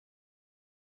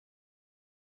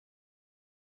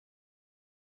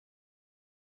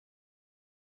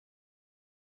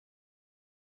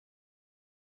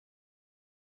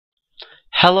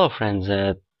Hello friends,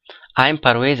 I'm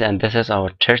Parvez and this is our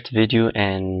third video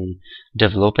in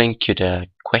developing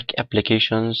QtQuick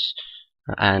applications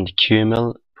and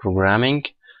QML programming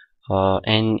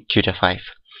in Qt 5.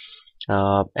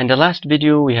 In the last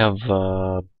video we have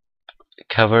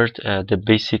covered the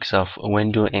basics of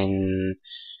window in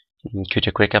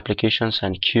QtQuick applications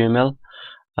and QML.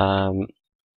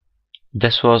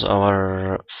 This was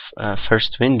our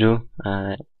first window.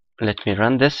 Let me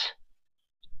run this.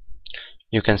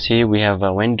 You can see we have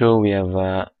a window, we have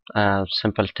a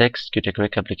simple text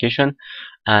QtQuick application,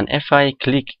 and if I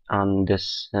click on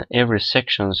this every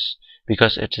sections,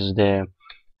 because it is the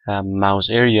mouse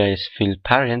area is field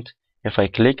parent, if I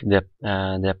click the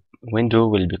window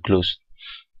will be closed.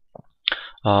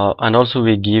 And also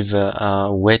we give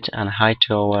width and height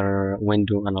to our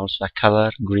window, and also a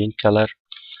color, green color.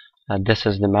 This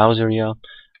is the mouse area.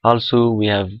 Also we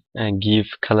have give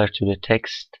color to the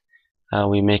text.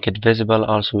 We make it visible.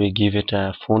 Also we give it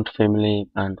a font family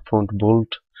and font bold,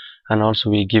 and also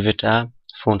we give it a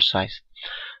font size.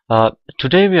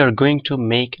 Today we are going to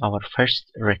make our first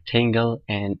rectangle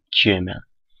in QML.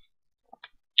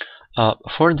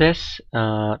 For this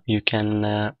you can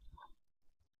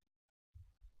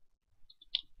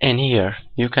in here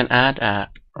you can add a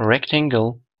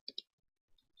rectangle.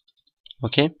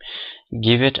 Okay,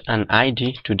 give it an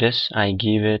ID. To this I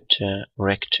give it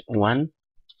rect1,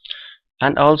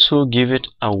 and also give it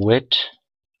a width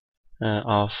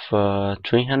of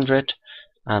 300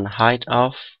 and height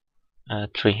of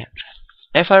 300.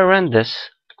 If I run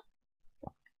this,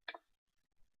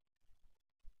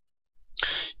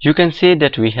 you can see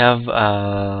that we have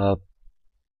a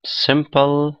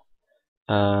simple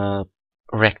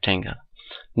rectangle.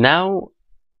 Now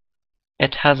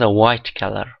it has a white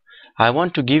color. I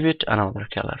want to give it another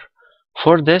color.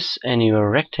 For this, in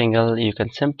your rectangle you can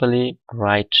simply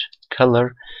write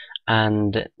color,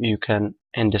 and you can,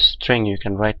 in the string you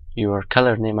can write your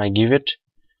color name. I give it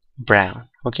brown.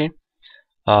 Okay,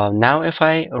 now if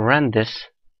I run this,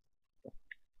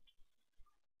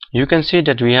 you can see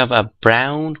that we have a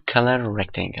brown color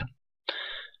rectangle.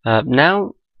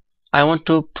 Now I want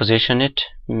to position it.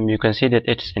 You can see that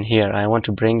it's in here. I want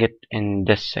to bring it in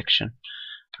this section.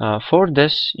 For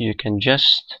this you can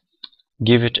just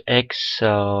give it X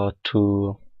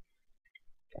to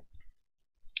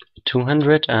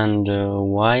 200 and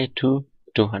Y to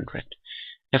 200.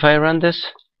 If I run this,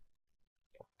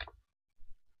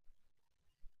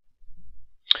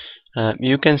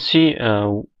 you can see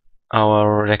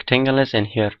our rectangle is in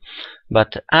here,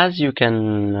 but as you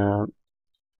can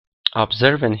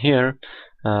observe in here,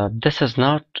 this is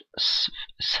not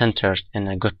centered in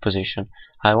a good position.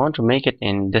 I want to make it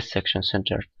in this section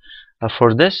centered.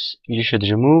 For this you should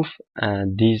remove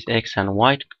these X and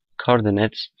Y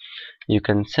coordinates. You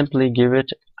can simply give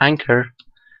it anchor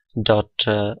dot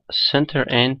center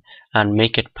in and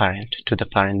make it parent to the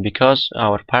parent, because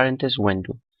our parent is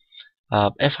window.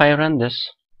 If I run this,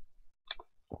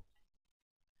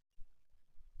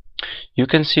 you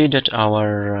can see that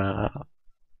our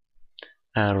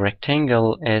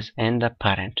rectangle is in the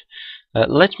parent.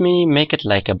 Let me make it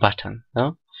like a button.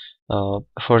 No?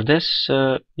 For this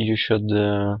you should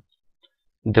the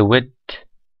width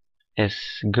is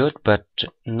good, but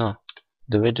no,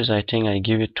 the width is, I think I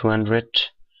give it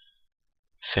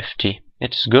 250.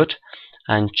 It's good,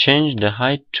 and change the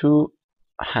height to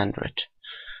 100.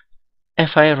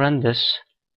 If I run this,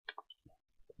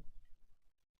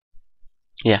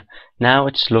 yeah, now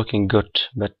it's looking good,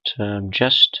 but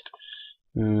just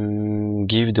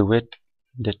give the width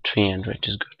the 300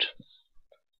 is good,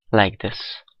 like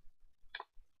this.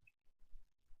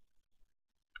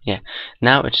 Yeah,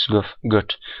 now it's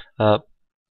good.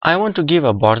 I want to give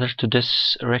a border to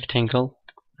this rectangle,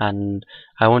 and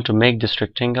I want to make this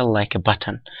rectangle like a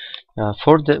button.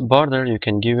 For the border you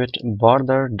can give it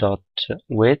border dot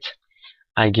width.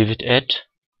 I give it 8.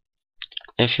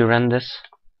 If you run this,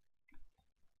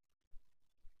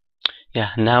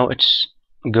 yeah, now it's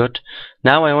good.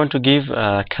 Now I want to give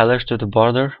color to the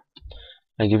border.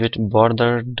 I give it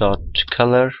border dot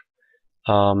color,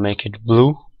 make it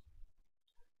blue.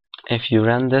 If you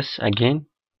run this again,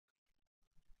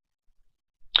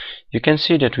 you can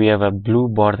see that we have a blue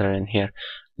border in here.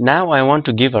 Now I want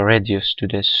to give a radius to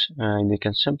this. You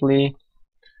can simply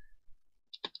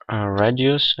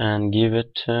radius and give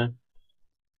it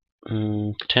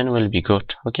 10 will be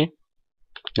good. Okay,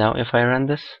 now if I run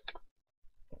this,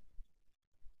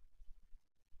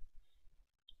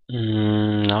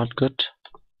 not good,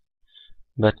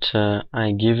 but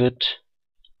I give it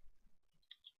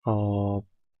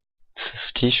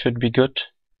 50 should be good.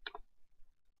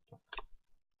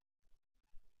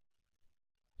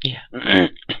 Yeah.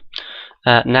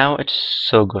 Now it's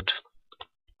so good.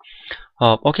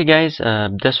 Okay guys,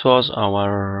 this was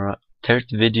our third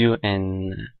video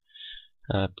in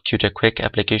QtQuick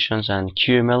applications and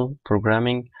QML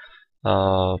programming.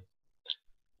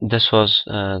 This was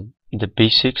the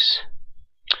basics,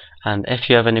 and if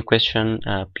you have any question,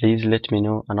 please let me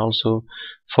know, and also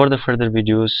for the further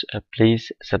videos,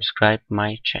 please subscribe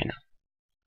my channel.